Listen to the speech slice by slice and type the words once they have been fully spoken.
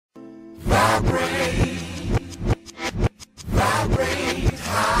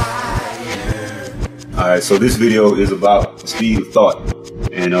Alright, so this video is about the speed of thought,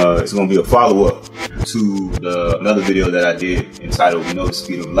 and it's going to be a follow-up to another video that I did entitled, We Know the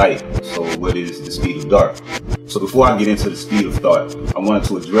Speed of Light, so what is the speed of dark? So before I get into the speed of thought, I wanted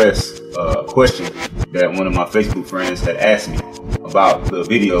to address a question that one of my Facebook friends had asked me about the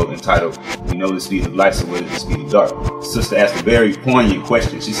video entitled, We Know the Speed of Light, so what is the speed of dark? Sister asked a very poignant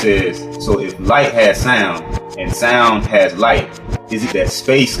question. She says, so if light has sound and sound has light, is it that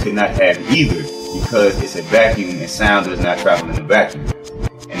space could not have either because it's a vacuum and sound does not travel in a vacuum?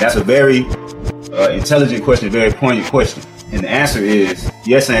 And that's a very intelligent question, a very poignant question. And the answer is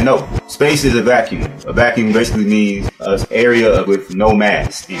yes and no. Space is a vacuum. A vacuum basically means an area with no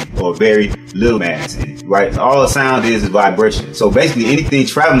mass in it, or very little mass in it, right? All the sound is vibration. So basically anything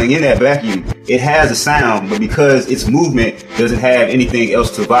traveling in that vacuum, it has a sound, but because its movement doesn't have anything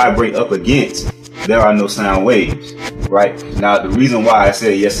else to vibrate up against, there are no sound waves, right? Now, the reason why I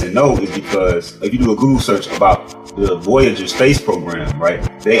say yes and no is because if you do a Google search about the Voyager space program, right,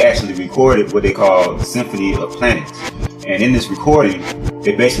 they actually recorded what they call the Symphony of Planets. And in this recording,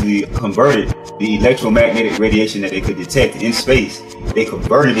 they basically converted the electromagnetic radiation that they could detect in space. They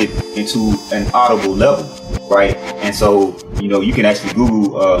converted it into an audible level, right? And so, you know, you can actually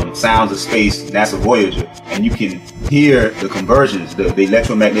Google sounds of space, NASA Voyager, and you can hear the conversions, the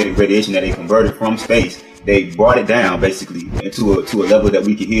electromagnetic radiation that they converted from space. They brought it down basically to a level that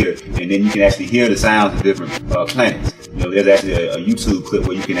we can hear, and then you can actually hear the sounds of different planets. You know, there's actually a YouTube clip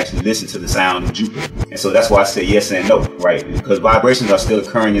where you can actually listen to the sound of Jupiter. And so that's why I say yes and no, right? Because vibrations are still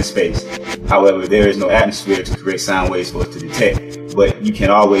occurring in space. However, there is no atmosphere to create sound waves for us to detect. But you can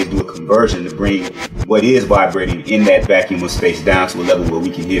always do a conversion to bring what is vibrating in that vacuum of space down to a level where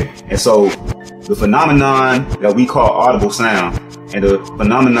we can hear. And so the phenomenon that we call audible sound and the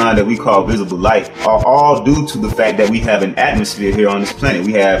phenomenon that we call visible light are all due to the fact that we have an atmosphere here on this planet.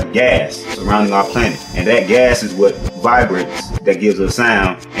 We have gas surrounding our planet, and that gas is what vibrates, that gives us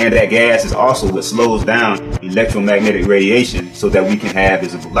sound, and that gas is also what slows down electromagnetic radiation so that we can have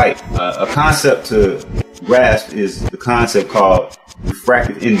visible light. A concept to grasp is the concept called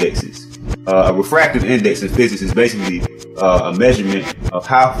refractive indexes. A refractive index in physics is basically a measurement of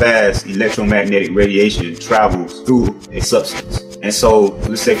how fast electromagnetic radiation travels through a substance. And so,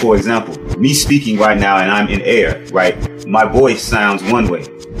 let's say, for example, me speaking right now and I'm in air, right? My voice sounds one way.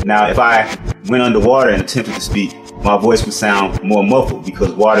 Now, if I went underwater and attempted to speak, my voice would sound more muffled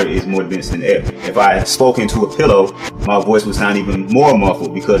because water is more dense than air. If I spoke into a pillow, my voice would sound even more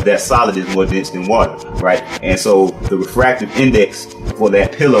muffled because that solid is more dense than water, right? And so the refractive index for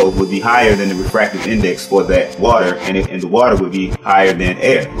that pillow would be higher than the refractive index for that water, and the water would be higher than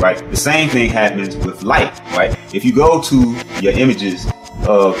air, right? The same thing happens with light, right? If you go to your images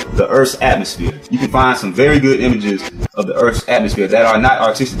of the Earth's atmosphere, you can find some very good images of the Earth's atmosphere that are not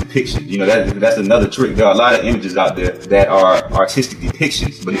artistic depictions. You know, that's another trick. There are a lot of images out there that are artistic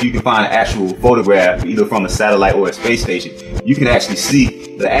depictions, but if you can find an actual photograph, either from a satellite or a space station, you can actually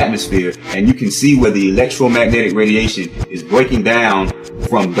see the atmosphere, and you can see where the electromagnetic radiation is breaking down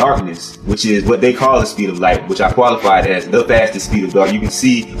from darkness, which is what they call the speed of light, which I qualified as the fastest speed of dark. You can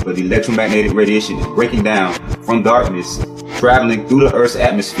see where the electromagnetic radiation is breaking down from darkness, traveling through the Earth's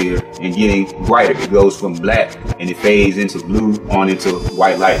atmosphere and getting brighter. It goes from black and it fades into blue on into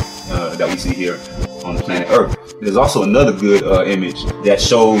white light that we see here on the planet Earth. There's also another good image that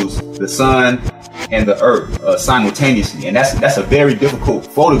shows the sun and the Earth simultaneously, and that's a very difficult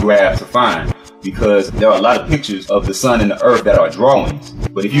photograph to find because there are a lot of pictures of the sun and the Earth that are drawings.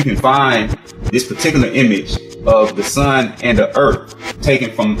 But if you can find this particular image of the sun and the Earth taken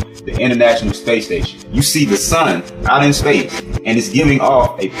from the International Space Station, you see the sun out in space and it's giving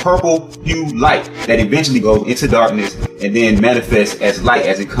off a purple hue light that eventually goes into darkness and then manifests as light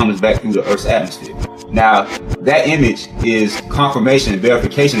as it comes back through the Earth's atmosphere. Now, that image is confirmation and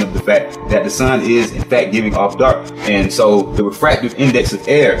verification of the fact that the sun is in fact giving off dark. And so the refractive index of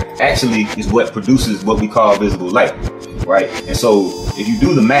air actually is what produces what we call visible light, right? And so if you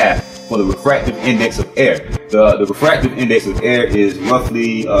do the math for the refractive index of air, the refractive index of air is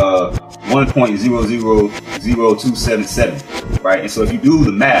roughly 1.000277, right? And so if you do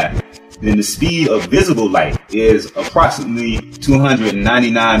the math, then the speed of visible light is approximately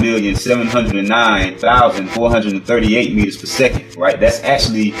 299,709,438 meters per second, right? That's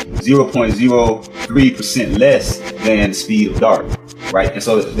actually 0.03% less than the speed of dark, right? And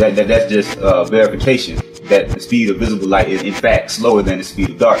so that's just verification that the speed of visible light is in fact slower than the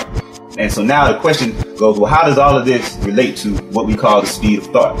speed of dark. And so now the question goes, well, how does all of this relate to what we call the speed of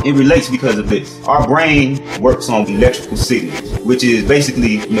thought? It relates because of this. Our brain works on electrical signals, which is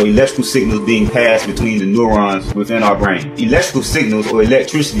basically, electrical signals being passed between the neurons within our brain. Electrical signals or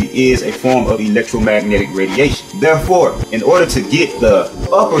electricity is a form of electromagnetic radiation. Therefore, in order to get the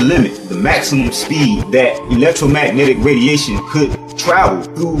upper limit, the maximum speed that electromagnetic radiation could travel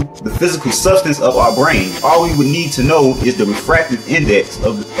through the physical substance of our brain, all we would need to know is the refractive index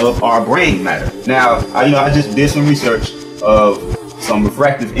of our brain matter. Now, I just did some research of some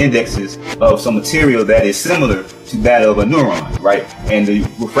refractive indexes of some material that is similar to that of a neuron, right? And the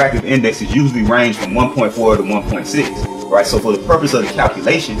refractive indexes usually range from 1.4 to 1.6, right? So for the purpose of the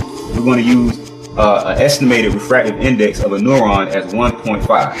calculation, we're going to use an estimated refractive index of a neuron as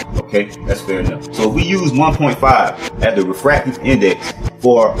 1.5. Okay, that's fair enough. So if we use 1.5 as the refractive index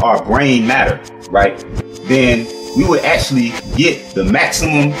for our brain matter, right, then we would actually get the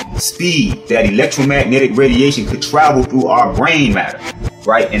maximum speed that electromagnetic radiation could travel through our brain matter,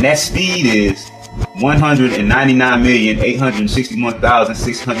 right? And that speed is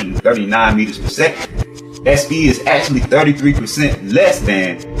 199,861,639 meters per second. That speed is actually 33% less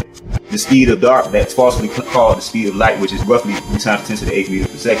than the speed of dark that's falsely called the speed of light, which is roughly 3 times 10 to the 8 meters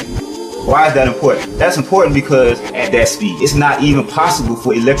per second. Why is that important? That's important because at that speed, it's not even possible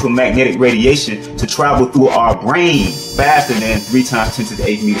for electromagnetic radiation to travel through our brain faster than 3 times 10 to the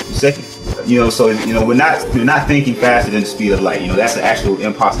 8 meters per second. So we're not thinking faster than the speed of light. That's an actual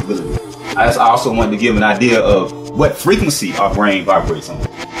impossibility. I also wanted to give an idea of what frequency our brain vibrates on,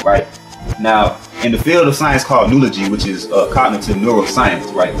 right? Now, in the field of science called neurology, which is cognitive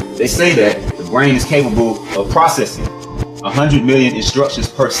neuroscience, right? They say that the brain is capable of processing 100 million instructions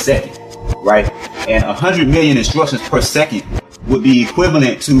per second, right? And 100 million instructions per second would be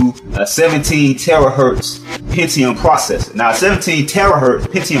equivalent to a 17 terahertz Pentium processor. Now, a 17 terahertz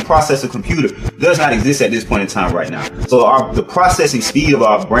Pentium processor computer does not exist at this point in time right now. So the processing speed of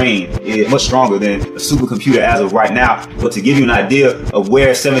our brain is much stronger than a supercomputer as of right now. But to give you an idea of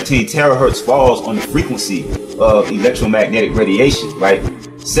where 17 terahertz falls on the frequency of electromagnetic radiation, right?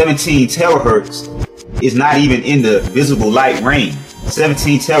 17 terahertz is not even in the visible light range.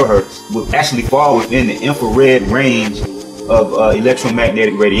 17 terahertz would actually fall within the infrared range of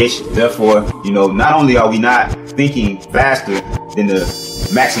electromagnetic radiation. Therefore, not only are we not thinking faster than the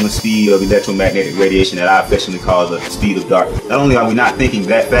maximum speed of electromagnetic radiation that I affectionately call the speed of dark, not only are we not thinking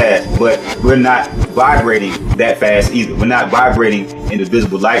that fast, but we're not vibrating that fast either. We're not vibrating in the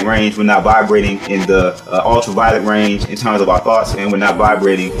visible light range. We're not vibrating in the ultraviolet range in terms of our thoughts, and we're not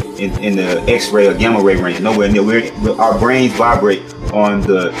vibrating in the X-ray or gamma ray range. Nowhere near. Our brains vibrate on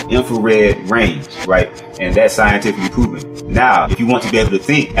the infrared range, right? And that's scientifically proven. Now, if you want to be able to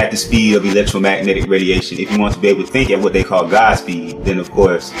think at the speed of electromagnetic radiation, if you want to be able to think at what they call God speed, then of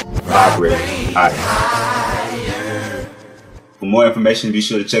course, vibrate higher. For more information, be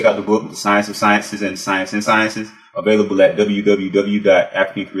sure to check out the book, The Science of Sciences and Science in Sciences, available at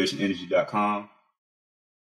www.africancreationenergy.com.